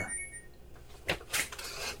learned here.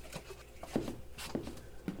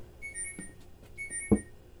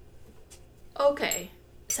 Okay,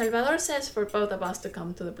 Salvador says for both of us to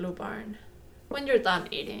come to the Blue Barn when you're done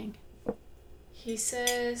eating. He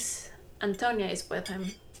says Antonia is with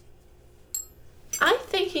him. I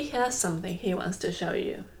think he has something he wants to show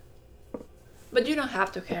you. But you don't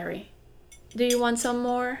have to, Harry. Do you want some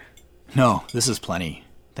more? No, this is plenty.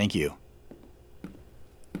 Thank you.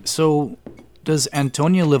 So, does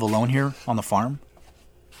Antonia live alone here on the farm?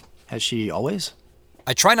 Has she always?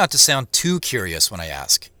 I try not to sound too curious when I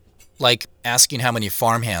ask. Like asking how many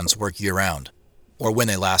farmhands work year-round, or when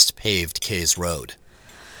they last paved Kay's Road.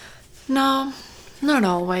 No, not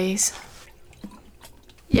always.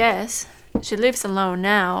 Yes, she lives alone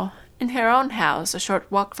now, in her own house a short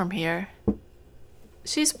walk from here.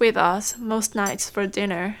 She's with us most nights for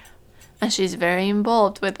dinner, and she's very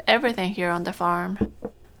involved with everything here on the farm.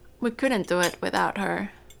 We couldn't do it without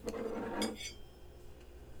her.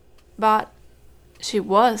 But she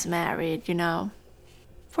was married, you know,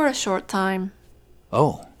 for a short time.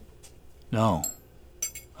 Oh, no,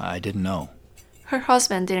 I didn't know. Her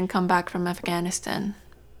husband didn't come back from Afghanistan.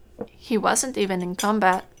 He wasn't even in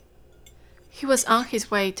combat. He was on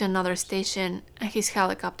his way to another station and his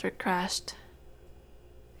helicopter crashed.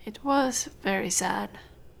 It was very sad.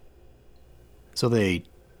 So they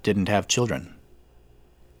didn't have children?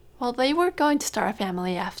 Well, they were going to start a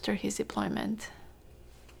family after his deployment.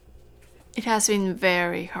 It has been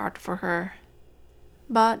very hard for her.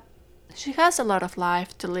 But she has a lot of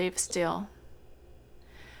life to live still.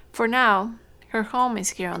 For now, her home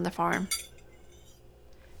is here on the farm.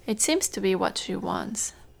 It seems to be what she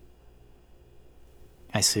wants.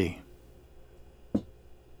 I see.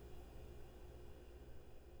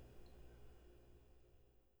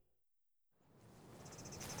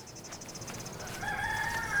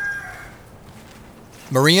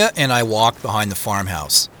 Maria and I walk behind the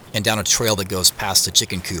farmhouse and down a trail that goes past the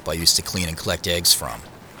chicken coop I used to clean and collect eggs from.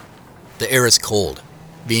 The air is cold,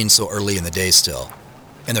 being so early in the day still,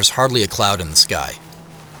 and there's hardly a cloud in the sky.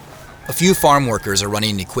 A few farm workers are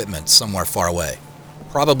running equipment somewhere far away,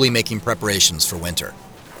 probably making preparations for winter.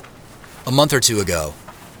 A month or two ago,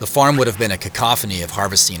 the farm would have been a cacophony of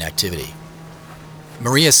harvesting activity.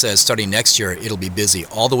 Maria says starting next year it'll be busy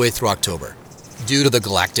all the way through October, due to the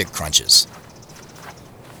galactic crunches.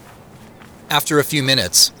 After a few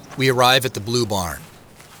minutes, we arrive at the Blue Barn.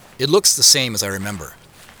 It looks the same as I remember,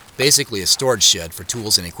 basically a storage shed for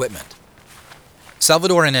tools and equipment.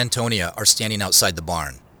 Salvador and Antonia are standing outside the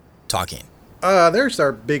barn, talking. There's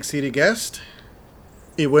our big city guest.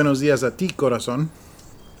 Y buenos días a ti, corazón.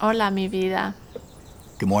 Hola, mi vida.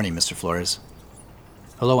 Good morning, Mr. Flores.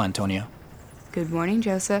 Hello, Antonia. Good morning,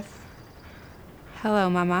 Joseph. Hello,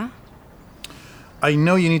 Mama. I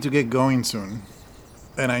know you need to get going soon.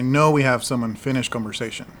 And I know we have some unfinished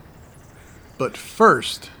conversation. But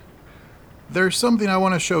first, there's something I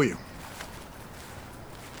want to show you.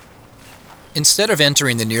 Instead of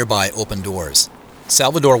entering the nearby open doors,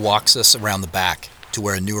 Salvador walks us around the back to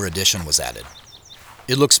where a newer addition was added.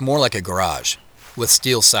 It looks more like a garage, with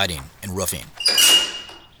steel siding and roofing.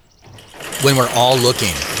 When we're all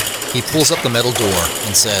looking, he pulls up the metal door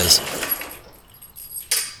and says,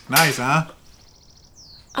 Nice, huh?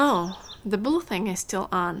 Oh, the blue thing is still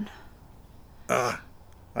on. I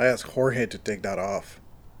asked Jorge to take that off.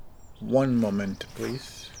 One moment,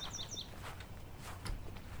 please.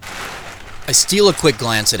 I steal a quick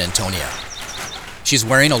glance at Antonia. She's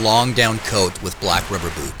wearing a long down coat with black rubber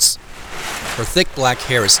boots. Her thick black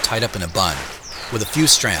hair is tied up in a bun, with a few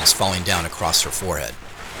strands falling down across her forehead.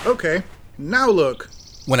 Okay, now look.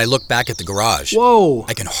 When I look back at the garage, Whoa!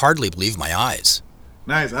 I can hardly believe my eyes.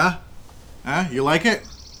 Nice, huh? Huh? You like it?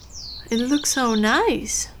 It looks so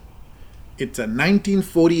nice. It's a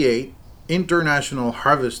 1948 International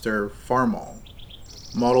Harvester Farmall,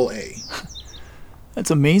 Model A.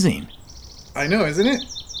 That's amazing. I know, isn't it?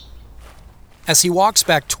 As he walks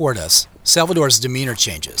back toward us, Salvador's demeanor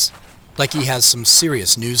changes, like he has some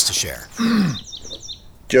serious news to share.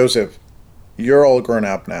 Joseph, you're all grown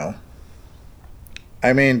up now.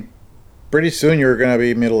 I mean, pretty soon you're gonna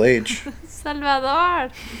be middle-aged.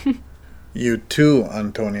 Salvador. You too,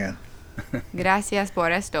 Antonia. Gracias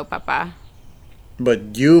por esto, papá.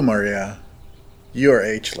 But you, Maria, you're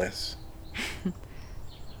ageless.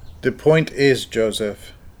 The point is,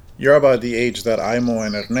 Joseph, you're about the age that Aimo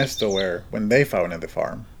and Ernesto were when they founded the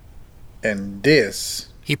farm. And this...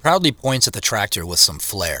 He proudly points at the tractor with some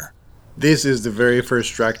flair. This is the very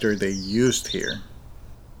first tractor they used here.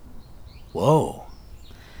 Whoa.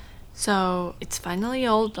 So, it's finally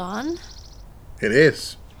all done? It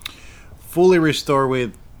is. Fully restored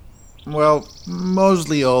with, well,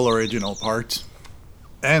 mostly all original parts.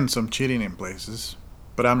 And some cheating in places.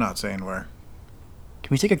 But I'm not saying where.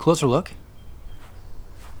 Can we take a closer look?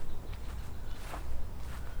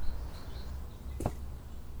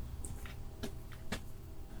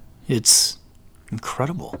 It's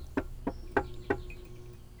incredible.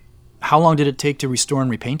 How long did it take to restore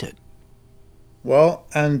and repaint it? Well,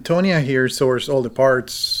 Antonia here sourced all the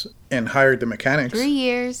parts and hired the mechanics. 3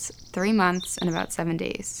 years, 3 months, and about 7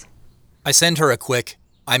 days. I send her a quick,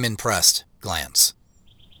 I'm impressed glance.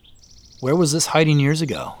 Where was this hiding years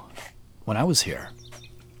ago, when I was here?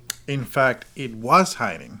 In fact, it was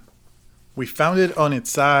hiding. We found it on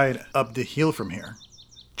its side up the hill from here,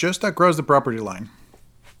 just across the property line.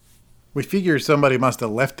 We figured somebody must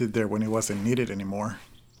have left it there when it wasn't needed anymore.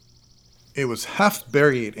 It was half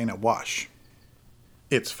buried in a wash.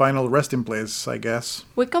 Its final resting place, I guess.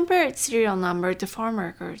 We compared its serial number to farm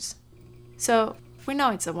records. So, we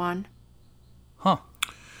know it's the one. Huh.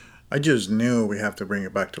 I just knew we have to bring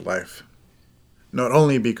it back to life. Not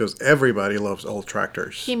only because everybody loves old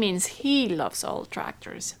tractors, He means he loves old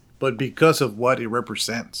tractors. but because of what it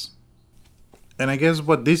represents. And I guess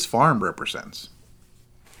what this farm represents.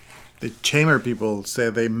 The Chamber people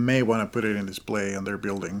said they may want to put it in display on their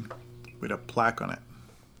building with a plaque on it.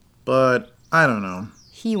 But I don't know.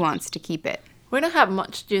 He wants to keep it. We don't have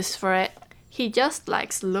much use for it. He just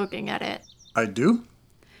likes looking at it. I do?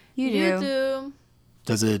 You do. You do.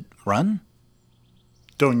 Does it run?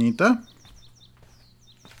 Doñita?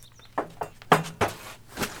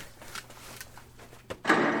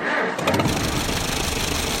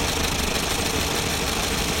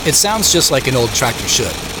 It sounds just like an old tractor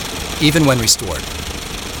should, even when restored.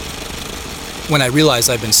 When I realize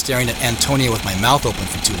I've been staring at Antonia with my mouth open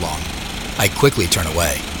for too long, I quickly turn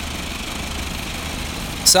away.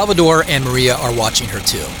 Salvador and Maria are watching her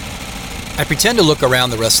too. I pretend to look around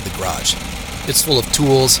the rest of the garage. It's full of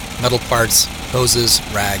tools, metal parts, hoses,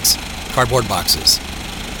 rags, cardboard boxes.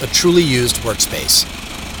 A truly used workspace.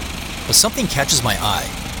 But something catches my eye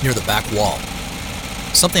near the back wall.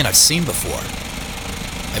 Something I've seen before.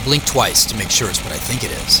 I blink twice to make sure it's what I think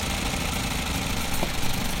it is.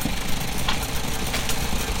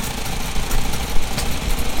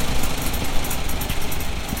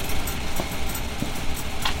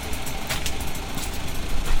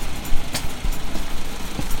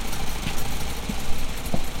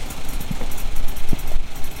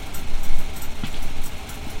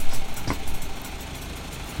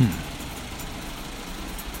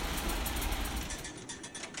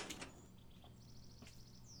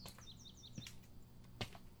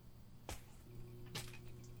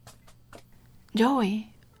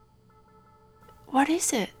 Joey, what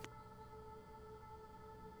is it?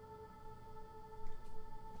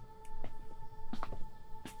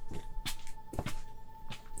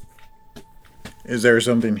 Is there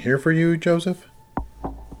something here for you, Joseph?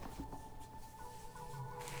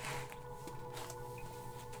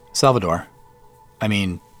 Salvador. I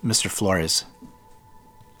mean, Mr. Flores.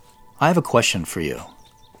 I have a question for you.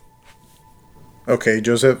 Okay,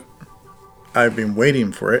 Joseph. I've been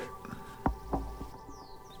waiting for it.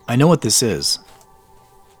 I know what this is.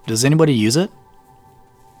 Does anybody use it?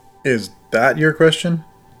 Is that your question?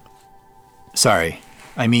 Sorry.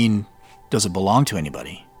 I mean, does it belong to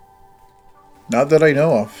anybody? Not that I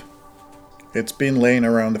know of. It's been laying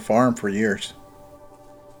around the farm for years.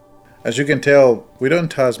 As you can tell, we don't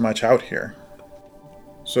toss much out here.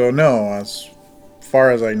 So no, as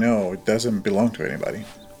far as I know, it doesn't belong to anybody.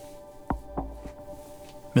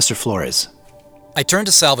 Mr. Flores. I turn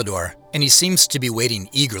to Salvador, and he seems to be waiting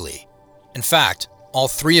eagerly. In fact, all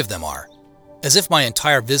three of them are, as if my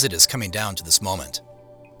entire visit is coming down to this moment.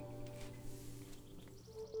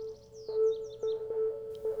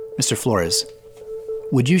 Mr. Flores,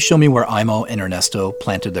 would you show me where Imo and Ernesto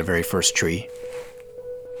planted their very first tree?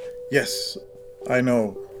 Yes, I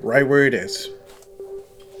know right where it is.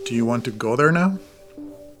 Do you want to go there now?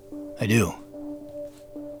 I do.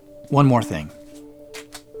 One more thing.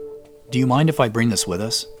 Do you mind if I bring this with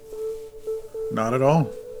us? Not at all.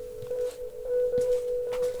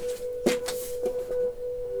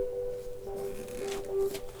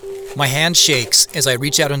 My hand shakes as I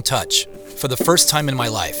reach out and touch, for the first time in my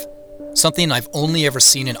life, something I've only ever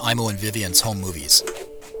seen in Imo and Vivian's home movies.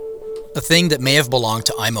 A thing that may have belonged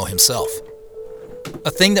to Imo himself.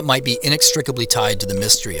 A thing that might be inextricably tied to the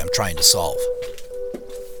mystery I'm trying to solve.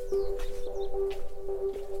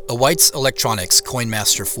 A White's Electronics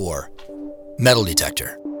Coinmaster 4 metal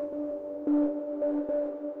detector.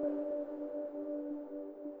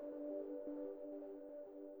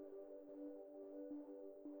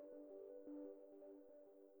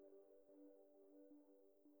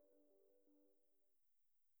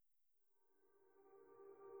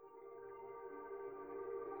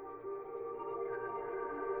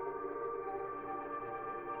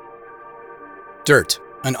 Dirt,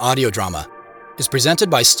 an audio drama, is presented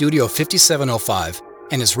by Studio 5705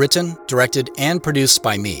 and is written, directed, and produced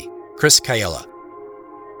by me, Chris Cayella.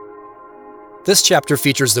 This chapter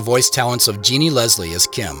features the voice talents of Jeannie Leslie as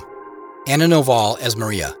Kim, Anna Noval as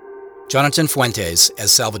Maria, Jonathan Fuentes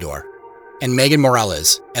as Salvador, and Megan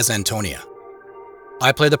Morales as Antonia.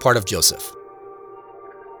 I play the part of Joseph.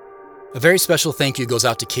 A very special thank you goes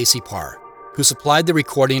out to Casey Parr, who supplied the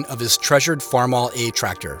recording of his treasured Farmall A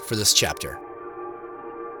tractor for this chapter.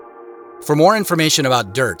 For more information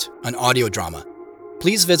about Dirt, an audio drama,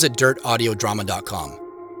 please visit dirtaudiodrama.com.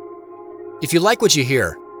 If you like what you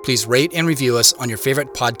hear, please rate and review us on your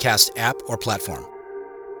favorite podcast app or platform.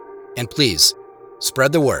 And please,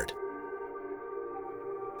 spread the word.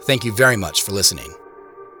 Thank you very much for listening.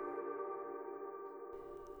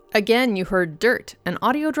 Again, you heard Dirt, an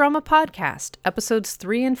audio drama podcast, episodes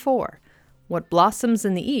 3 and 4, What Blossoms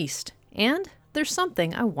in the East, and There's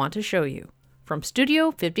Something I Want to Show You, from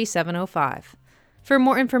Studio 5705. For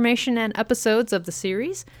more information and episodes of the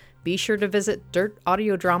series, be sure to visit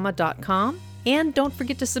dirtaudiodrama.com, and don't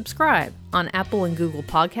forget to subscribe on Apple and Google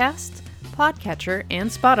Podcasts, Podcatcher, and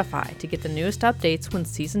Spotify to get the newest updates when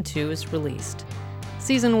Season 2 is released.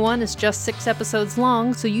 Season 1 is just 6 episodes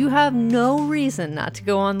long, so you have no reason not to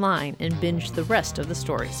go online and binge the rest of the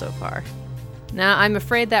story so far. Now, I'm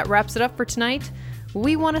afraid that wraps it up for tonight.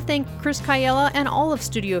 We want to thank Chris Cayella and all of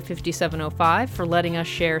Studio 5705 for letting us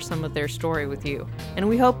share some of their story with you. And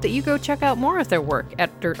we hope that you go check out more of their work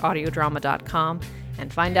at dirtaudiodrama.com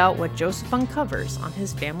and find out what Joseph uncovers on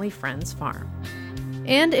his family friend's farm.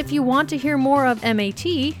 And if you want to hear more of MAT,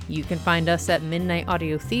 you can find us at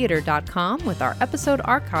midnightaudiotheater.com with our episode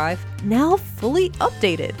archive now fully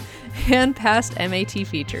updated and past MAT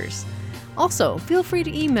features. Also, feel free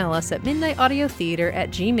to email us at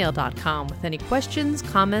midnightaudiotheater@gmail.com with any questions,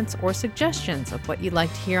 comments, or suggestions of what you'd like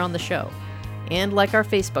to hear on the show. And like our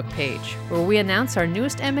Facebook page, where we announce our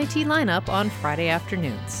newest MAT lineup on Friday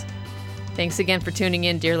afternoons. Thanks again for tuning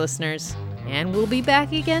in, dear listeners, and we'll be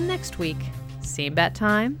back again next week. Same bat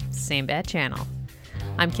time, same bat channel.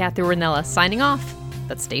 I'm Kathy Ornella signing off,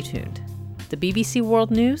 but stay tuned. The BBC World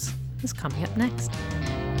News is coming up next.